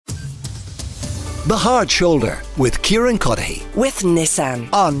The Hard Shoulder with Kieran Cunningham with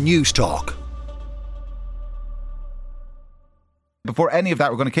Nissan on Newstalk. Before any of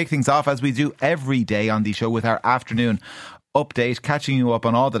that, we're going to kick things off as we do every day on the show with our afternoon update, catching you up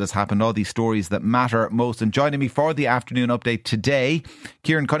on all that has happened, all these stories that matter most. And joining me for the afternoon update today,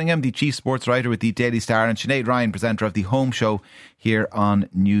 Kieran Cunningham, the Chief Sportswriter with the Daily Star, and Sinead Ryan, presenter of the Home Show here on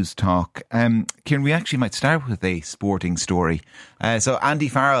Newstalk. Kieran, we actually might start with a sporting story. So Andy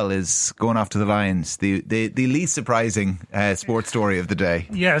Farrell is going off to the Lions, the least surprising sports story of the day.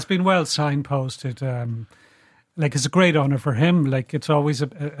 Yeah, it's been well signposted. It's a great honour for him. It's always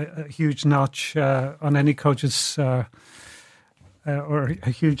a huge notch on any coach's or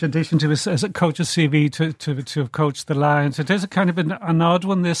a huge addition to his as a coach's CV to have coached the Lions. It is a kind of an odd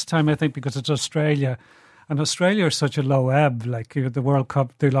one this time, I think, because it's Australia, and Australia are such a low ebb. The World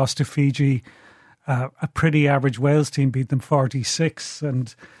Cup, they lost to Fiji. A pretty average Wales team beat them 46,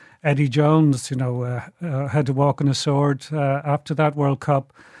 and Eddie Jones, had to walk on a sword after that World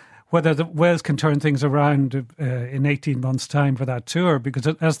Cup. Whether the Wales can turn things around in 18 months' time for that tour, because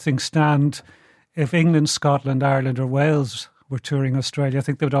as things stand, if England, Scotland, Ireland or Wales were touring Australia, I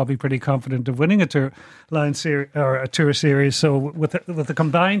think they would all be pretty confident of winning a tour series. So with the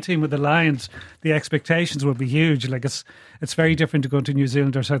combined team with the Lions, the expectations will be huge. It's very different to going to New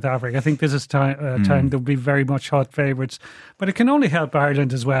Zealand or South Africa. I think this is time they'll be very much hot favourites, but it can only help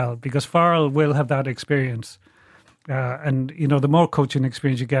Ireland as well, because Farrell will have that experience. And the more coaching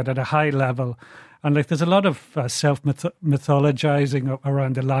experience you get at a high level, and there's a lot of self-mythologizing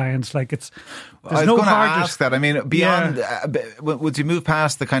around the Lions. I was going to ask that. I mean, beyond, would you move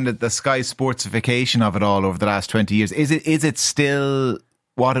past the kind of the Sky sportsification of it all over the last 20 years? Is it still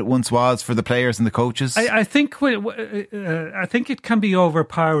what it once was for the players and the coaches? I think it can be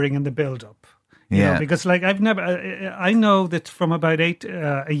overpowering in the build-up. Because I know that from about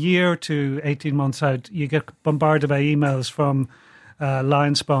a year to 18 months out, you get bombarded by emails from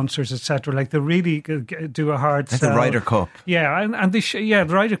line sponsors, etc. They really do a hard sell. The Ryder Cup. Yeah, and the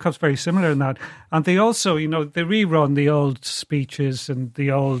Ryder Cup's very similar in that. And they also, they rerun the old speeches and the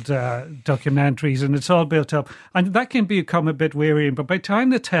old documentaries, and it's all built up. And that can become a bit wearying. But by the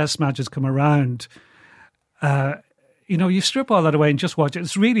time the test matches come around, you strip all that away and just watch it.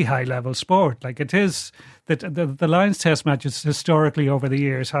 It's really high-level sport. It is that the Lions test matches historically over the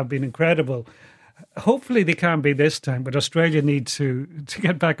years have been incredible. Hopefully they can be this time, but Australia need to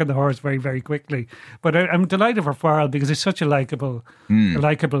get back on the horse very, very quickly. But I'm delighted for Farrell because he's such a likeable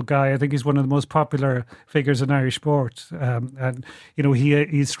guy. I think he's one of the most popular figures in Irish sport. And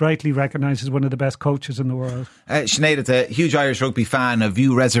he's rightly recognised as one of the best coaches in the world. Sinead, it's a huge Irish rugby fan. Have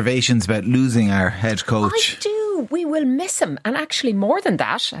you reservations about losing our head coach? I do. We will miss him. And actually, more than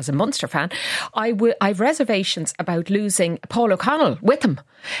that, as a Munster fan, I've reservations about losing Paul O'Connell with him.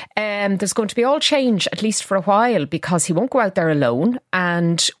 There's going to be all change, at least for a while, because he won't go out there alone,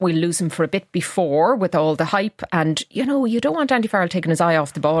 and we'll lose him for a bit before with all the hype. And, you don't want Andy Farrell taking his eye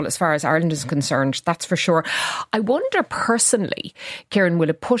off the ball as far as Ireland is concerned. That's for sure. I wonder personally, Kieran, will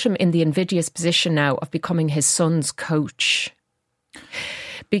it put him in the invidious position now of becoming his son's coach?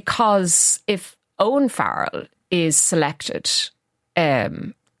 Because if Owen Farrell is selected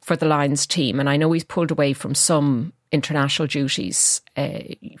for the Lions team, and I know he's pulled away from some international duties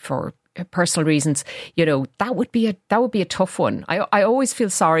for personal reasons, that would be a tough one. I always feel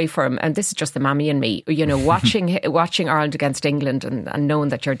sorry for him, and this is just the mammy in me, watching Ireland against England and knowing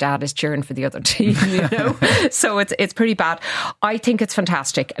that your dad is cheering for the other team, so it's pretty bad. I think it's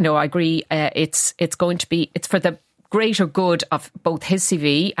fantastic. No, I agree. It's for the greater good of both his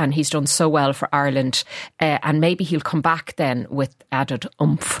CV, and he's done so well for Ireland, and maybe he'll come back then with added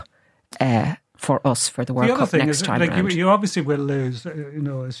oomph for us for the World Cup next time around. You obviously will lose, as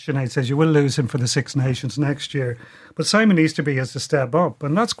Sinead says, you will lose him for the Six Nations next year, but Simon Easterby has to step up,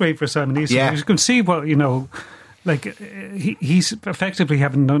 and that's great for Simon Easterby. Yeah. You can see what, he's effectively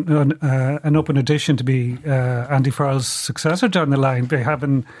having an open audition to be Andy Farrell's successor down the line by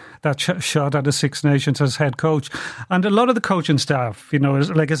having that shot at the Six Nations as head coach. And a lot of the coaching staff,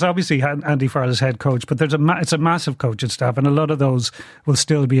 it's obviously Andy Farrell as head coach, but it's a massive coaching staff, and a lot of those will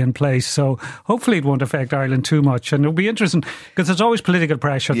still be in place. So hopefully it won't affect Ireland too much. And it'll be interesting because there's always political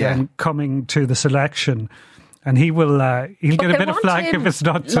pressure then coming to the selection. And he'll get a bit of flack if it's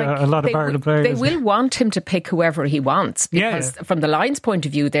not a lot of Ireland players. They will want him to pick whoever he wants, because from the Lions' point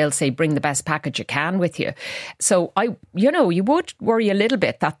of view, they'll say, bring the best package you can with you. So you would worry a little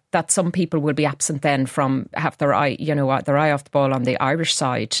bit that some people will be absent then from have their eye off the ball on the Irish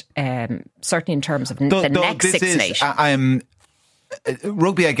side, certainly in terms of the next Six Nations.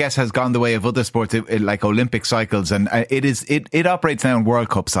 rugby, I guess, has gone the way of other sports, like Olympic cycles, and it operates now in World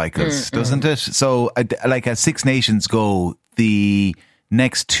Cup cycles, doesn't it? So, like as Six Nations go, the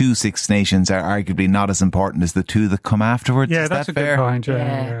next 2 Six Nations are arguably not as important as the 2 that come afterwards. Yeah, Is that's that a fair? good point.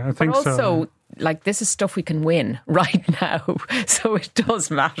 Yeah, I think but also, so. like, this is stuff we can win right now, so it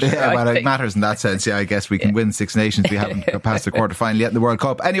does matter. Yeah, well, it matters in that sense. Yeah, I guess we can win Six Nations. We haven't got past the quarter final yet in the World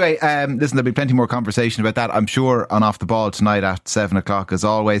Cup. Anyway, listen, there'll be plenty more conversation about that, I'm sure, on Off the Ball tonight at 7 o'clock, as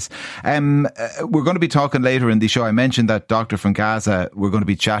always. We're going to be talking later in the show. I mentioned that doctor from Gaza we're going to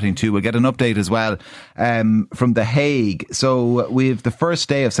be chatting to. We'll get an update as well from The Hague. So we have the first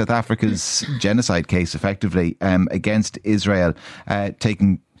day of South Africa's genocide case, effectively, against Israel,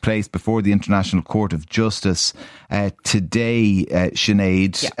 taking place before the International Court of Justice today,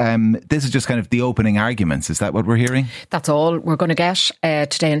 Sinead. Yeah. This is just kind of the opening arguments. Is that what we're hearing? That's all we're going to get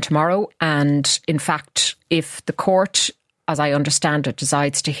today and tomorrow. And in fact, if the court, as I understand it,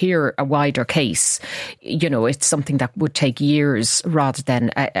 decides to hear a wider case, it's something that would take years rather than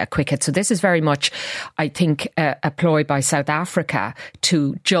a quick hit. So this is very much, I think, a ploy by South Africa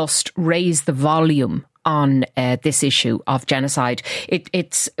to just raise the volume on this issue of genocide.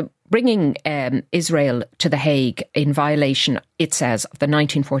 It's bringing Israel to The Hague in violation, it says, of the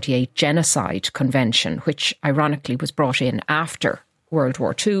 1948 Genocide Convention, which ironically was brought in after World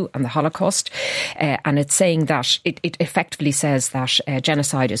War II and the Holocaust. And it's saying that it effectively says that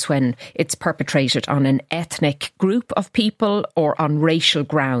genocide is when it's perpetrated on an ethnic group of people or on racial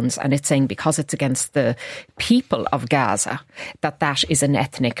grounds. And it's saying because it's against the people of Gaza, that is an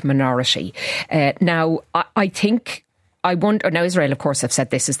ethnic minority. Now, I think... I wonder, now Israel, of course, have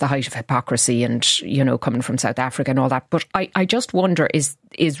said this is the height of hypocrisy and, coming from South Africa and all that. But I just wonder, is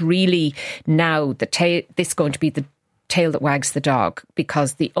really now this going to be the tail that wags the dog?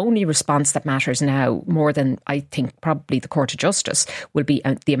 Because the only response that matters now, more than I think probably the Court of Justice, will be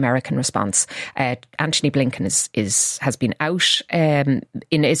the American response. Antony Blinken has been out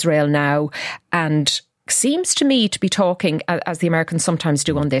in Israel now, and seems to me to be talking, as the Americans sometimes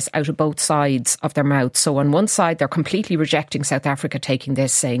do on this, out of both sides of their mouths. So on one side, they're completely rejecting South Africa taking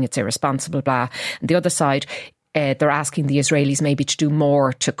this, saying it's irresponsible, blah. And the other side, they're asking the Israelis maybe to do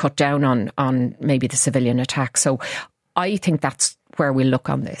more to cut down on maybe the civilian attack. So I think that's where we'll look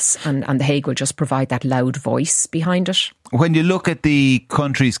on this, and The Hague will just provide that loud voice behind it. When you look at the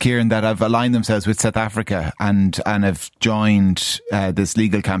countries, Kieran, that have aligned themselves with South Africa and have joined this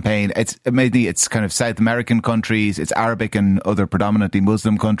legal campaign, it's kind of South American countries, it's Arabic and other predominantly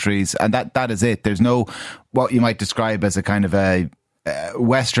Muslim countries, and that is it. There's no what you might describe as a kind of a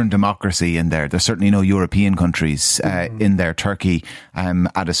Western democracy in there. There's certainly no European countries in there. Turkey,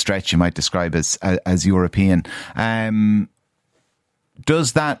 at a stretch, you might describe as European.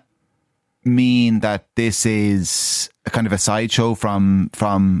 Does that mean that this is a kind of a sideshow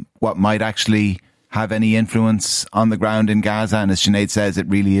from what might actually have any influence on the ground in Gaza? And as Sinead says, it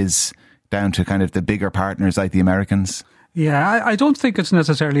really is down to kind of the bigger partners like the Americans. Yeah, I don't think it's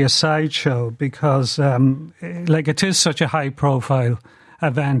necessarily a sideshow because it is such a high profile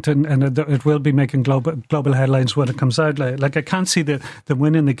event and it will be making global headlines when it comes out. Like I can't see the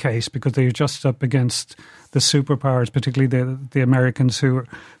win in the case because they're just up against the superpowers, particularly the Americans who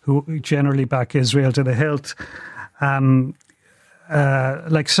generally back Israel to the hilt.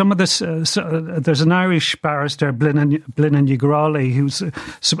 Like some of this, there's an Irish barrister, Blynn Ugrali, who's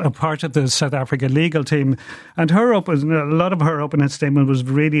a part of the South Africa legal team, and a lot of her opening statement was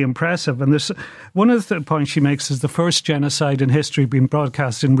really impressive. And there's one of the points she makes is the first genocide in history being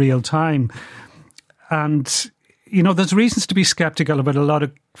broadcast in real time. And there's reasons to be sceptical about a lot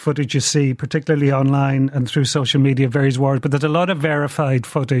of footage you see, particularly online and through social media of various wars, but there's a lot of verified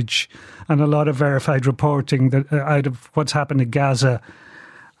footage and a lot of verified reporting that out of what's happened in Gaza.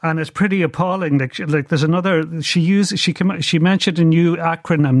 And it's pretty appalling. Like there's another, she mentioned a new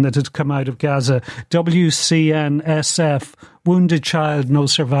acronym that had come out of Gaza, WCNSF, Wounded Child, No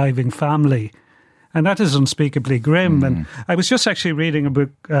Surviving Family. And that is unspeakably grim. And I was just actually reading a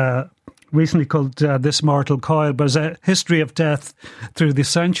book recently called This Mortal Coil, but it's a history of death through the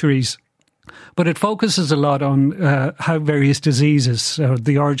centuries. But it focuses a lot on how various diseases,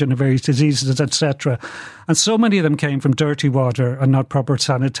 the origin of various diseases, etc. And so many of them came from dirty water and not proper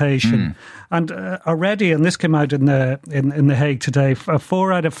sanitation. And already, and this came out in the Hague today,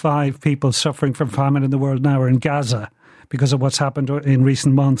 4 out of 5 people suffering from famine in the world now are in Gaza because of what's happened in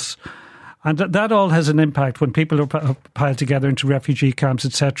recent months. And that all has an impact when people are piled together into refugee camps,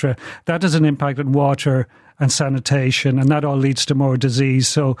 etc. That has an impact on water and sanitation, and that all leads to more disease.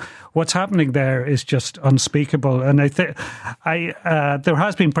 So what's happening there is just unspeakable. And I think there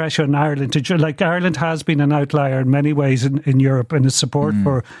has been pressure on Ireland Ireland has been an outlier in many ways in Europe in its support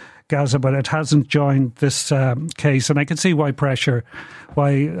for Gaza, but it hasn't joined this case, and I can see why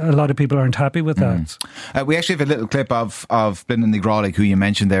a lot of people aren't happy with that. We actually have a little clip of Blinnan Grálig, who you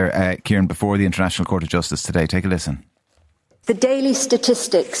mentioned there, Kieran, before the International Court of Justice today. Take a listen. The daily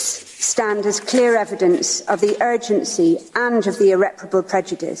statistics stand as clear evidence of the urgency and of the irreparable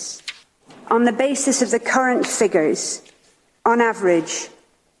prejudice. On the basis of the current figures, on average,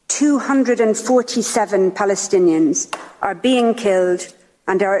 247 Palestinians are being killed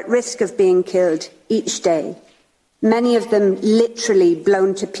and are at risk of being killed each day, many of them literally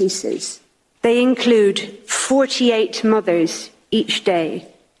blown to pieces. They include 48 mothers each day,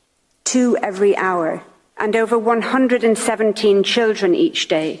 2 every hour, and over 117 children each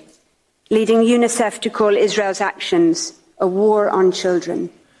day, leading UNICEF to call Israel's actions a war on children.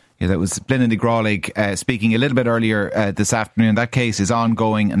 Yeah, that was Blinnan Grálig speaking a little bit earlier this afternoon. That case is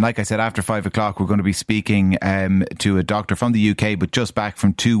ongoing, and like I said, after 5 o'clock we're going to be speaking to a doctor from the UK, but just back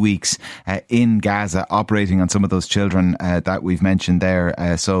from 2 weeks in Gaza, operating on some of those children that we've mentioned there.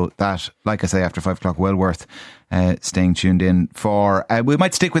 So that, like I say, after 5 o'clock, well worth staying tuned in for. We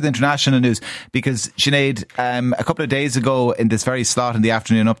might stick with international news because, Sinead, a couple of days ago in this very slot in the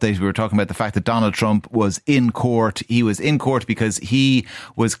afternoon update, we were talking about the fact that Donald Trump was in court. He was in court because he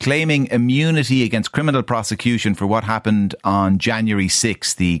was claiming immunity against criminal prosecution for what happened on January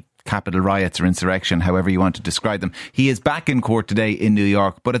 6th, the Capitol riots or insurrection, however you want to describe them. He is back in court today in New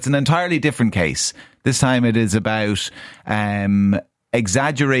York, but it's an entirely different case. This time it is about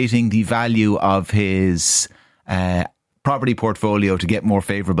exaggerating the value of his property portfolio to get more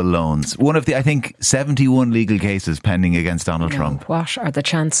favourable loans. One of the, I think, 71 legal cases pending against Donald Trump. What are the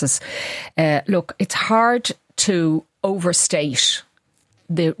chances? Look, it's hard to overstate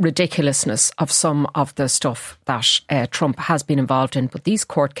the ridiculousness of some of the stuff that Trump has been involved in, but these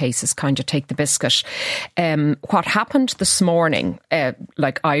court cases kind of take the biscuit. What happened this morning,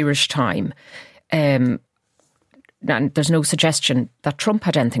 like Irish time, and there's no suggestion that Trump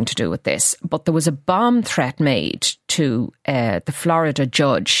had anything to do with this, but there was a bomb threat made to the Florida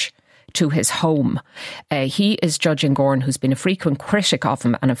judge to his home. He is Judge Ingorn, who's been a frequent critic of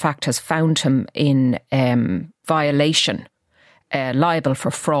him and in fact has found him in violation, liable for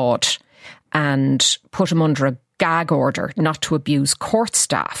fraud, and put him under a gag order not to abuse court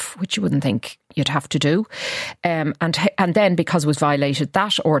staff, which you wouldn't think you'd have to do. And then because it was violated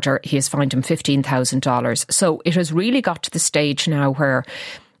that order, he has fined him $15,000. So it has really got to the stage now where,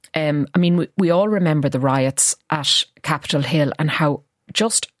 we all remember the riots at Capitol Hill and how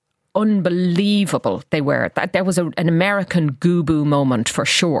just unbelievable they were. That was an American goo-boo moment for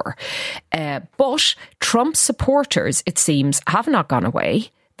sure. But Trump's supporters, it seems, have not gone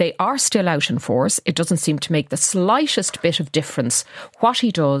away. They are still out in force. It doesn't seem to make the slightest bit of difference what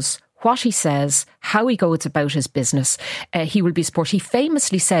he does, what he says, how he goes about his business. He will be supported. He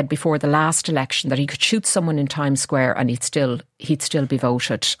famously said before the last election that he could shoot someone in Times Square and he'd still be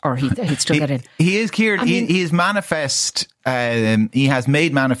voted, or he'd still get in. He is, Kieran. He is manifest. He has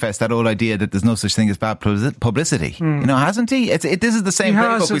made manifest that old idea that there's no such thing as bad publicity. Hasn't he? This is the same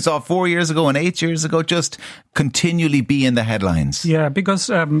playbook we saw 4 years ago and 8 years ago, just continually be in the headlines. Yeah, because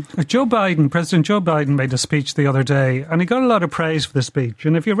President Joe Biden made a speech the other day and he got a lot of praise for the speech.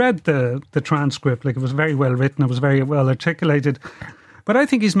 And if you read the transcript, it was very well written, it was very well articulated. But I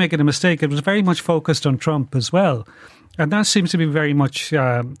think he's making a mistake. It was very much focused on Trump as well. And that seems to be very much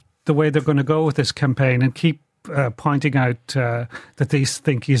the way they're going to go with this campaign and keep pointing out that they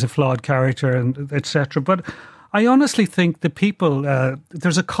think he's a flawed character and etc. But I honestly think the people,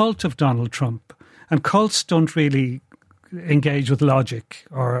 there's a cult of Donald Trump, and cults don't really engage with logic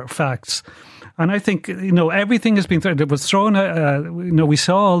or facts. And I think, everything has been, it was thrown, we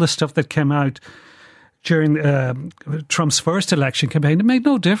saw all the stuff that came out during Trump's first election campaign. It made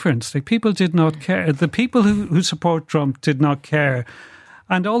no difference. People did not care. The people who support Trump did not care.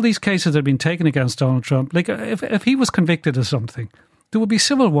 And all these cases that have been taken against Donald Trump, if he was convicted of something, there would be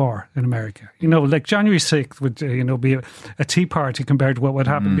civil war in America. January 6th would, be a tea party compared to what would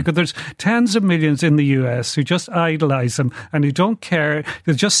happen, because there's tens of millions in the US who just idolise him and who don't care.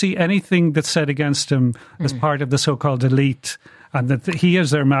 They just see anything that's said against him as part of the so-called elite, and that he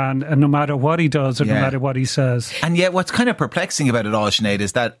is their man, and no matter what he does or no matter what he says. And yet what's kind of perplexing about it all, Sinead,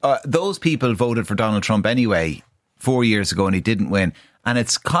 is that those people voted for Donald Trump anyway 4 years ago and he didn't win. And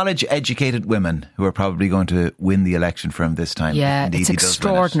it's college-educated women who are probably going to win the election for him this time. Yeah, it's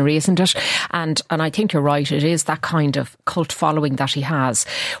extraordinary, isn't it? And I think you're right. It is that kind of cult following that he has.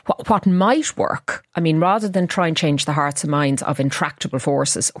 What might work, I mean, rather than try and change the hearts and minds of intractable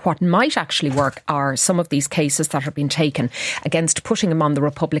forces, what might actually work are some of these cases that have been taken against putting him on the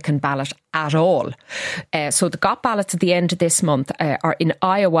Republican ballot at all. So the GOP ballots at the end of this month are in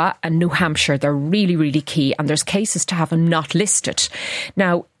Iowa and New Hampshire. They're really, really key. And there's cases to have him not listed.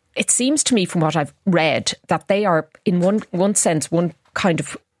 Now, it seems to me from what I've read that they are, in one sense, one kind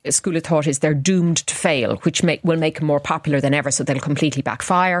of school of thought is they're doomed to fail, which will make him more popular than ever, so they'll completely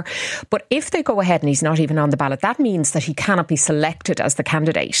backfire. But if they go ahead and he's not even on the ballot, that means that he cannot be selected as the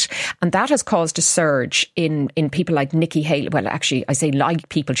candidate. And that has caused a surge in people like Nikki Haley. Well, actually, I say like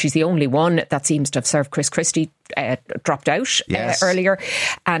people. She's the only one that seems to have served Chris Christie. Dropped out earlier,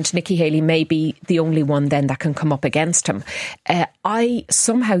 and Nikki Haley may be the only one then that can come up against him. I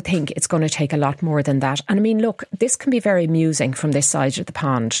somehow think it's going to take a lot more than that. And I mean, look, this can be very amusing from this side of the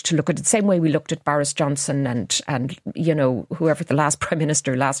pond to look at it the same way we looked at Boris Johnson and you know, whoever the last Prime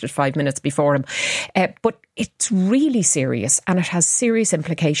Minister lasted 5 minutes before him. But it's really serious, and it has serious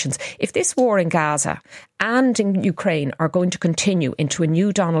implications. If this war in Gaza and in Ukraine are going to continue into a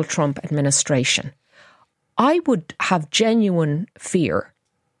new Donald Trump administration, I would have genuine fear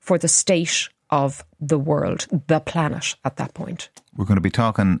for the state of the world, the planet at that point. We're going to be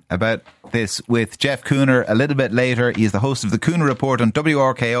talking about this with Jeff Cooner a little bit later. He's the host of the Cooner Report on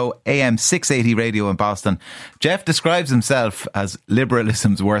WRKO AM 680 radio in Boston. Jeff describes himself as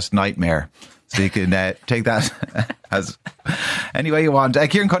liberalism's worst nightmare. So you can take that as any way you want.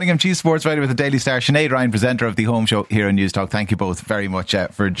 Kieran Cunningham, Chief Sportswriter with the Daily Star. Sinead Ryan, presenter of the Home Show here on Newstalk. Thank you both very much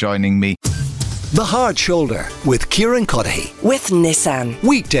for joining me. The Hard Shoulder with Kieran Cunningham. With Nissan.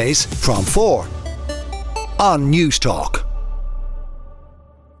 Weekdays from 4 on Newstalk.